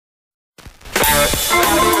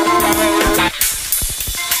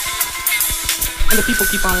and the people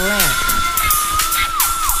keep on laughing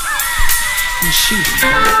and shooting.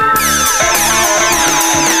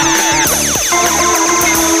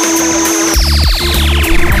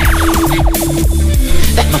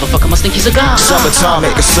 That motherfucker must think he's a god.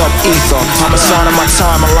 Subatomic or sub-ether, I'm a sign of my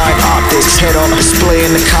time, I like optics. Head on display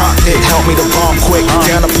in the cockpit, help me to bomb quick.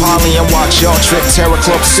 Down to Poly and watch y'all trip. Terror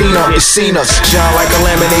Club Cena, it's seen us. Shine like a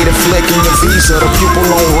laminated flick in your visa. The pupil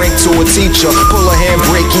on rank to a teacher. Pull a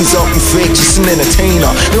handbrake, he's up and fake, just an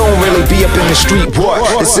entertainer. You don't really be up in the street, what?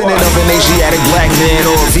 Descendant of an Asiatic Blackman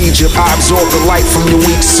or of Egypt. I absorb the light from your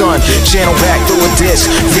weak sun. Channel back through a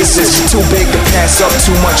disc. This is too big to pass up,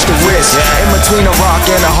 too much to risk. In between a rock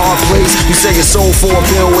and a hard place, you say you sold for a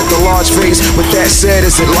bill with the large face. With that said,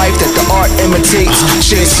 is it life that the art imitates?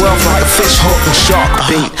 Chase wealth like a fishhook and shark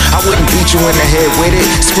bait. I wouldn't beat you in the head with it,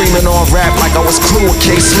 screaming on rap like I was Clue with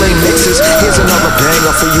K-Slay mixes. Here's another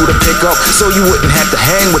banger for you to pick up, so you wouldn't have to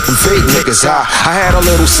hang with them fake niggas. I had a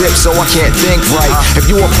little sip, so I can't think right. If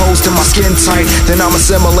you opposed to my skin tight, then I'm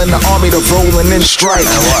assembling the army to rolling in strike.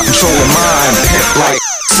 Controlling mind, pimp like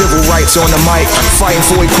civil rights on the mic, fighting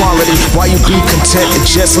for equality. Why you be content to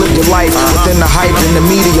just live your life within the hype and the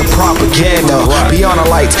media propaganda? Beyond the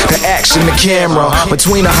lights, the action, the camera,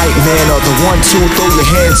 between the hype man or the 1-2, throw your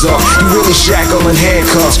hands up. You really shackling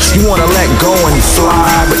handcuffs. You wanna let go and fly,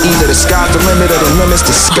 but either the sky's the limit or the limit's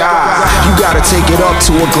the sky. You gotta take it up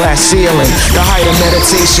to a glass ceiling. The height of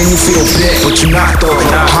meditation, you feel big, but you're not though.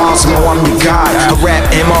 Cosmo, I'm your god. A rap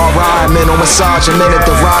MRI, mental massage, a minute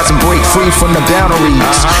to rise and break free from the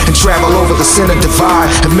boundaries. And travel over the center divide.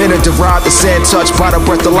 A minute derived the sand touched by the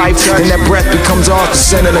breath of life. Then that breath becomes ours,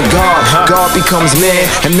 descendant of God. God becomes man,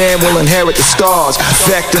 and man will inherit the stars,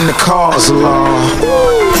 perfecting the cause of law.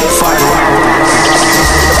 Fight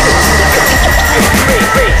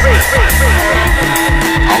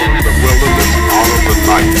Out of the wilderness, out of the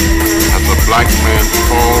night, as the black man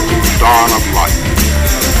called the dawn of light.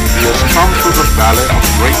 He has come to the valley of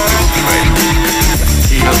great despair.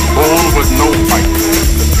 He has born with no fight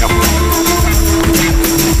ever.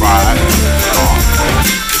 Pride and scorn.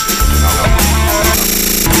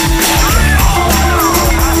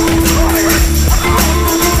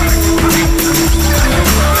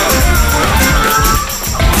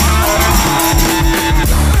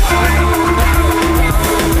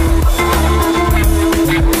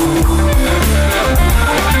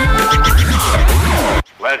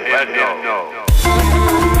 Let him know.